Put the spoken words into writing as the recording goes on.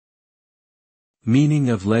Meaning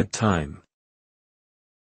of lead time.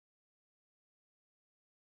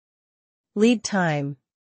 Lead time.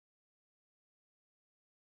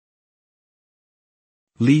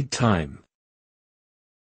 Lead time.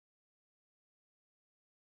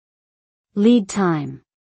 Lead time.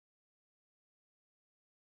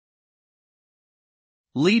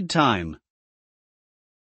 Lead time.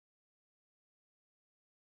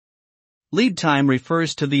 Lead time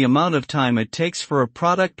refers to the amount of time it takes for a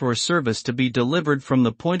product or service to be delivered from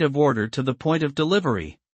the point of order to the point of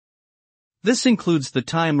delivery. This includes the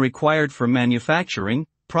time required for manufacturing,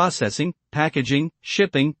 processing, packaging,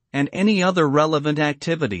 shipping, and any other relevant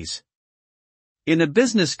activities. In a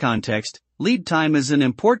business context, lead time is an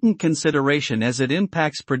important consideration as it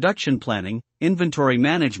impacts production planning, inventory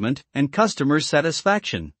management, and customer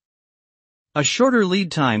satisfaction. A shorter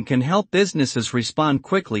lead time can help businesses respond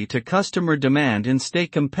quickly to customer demand and stay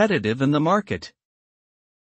competitive in the market.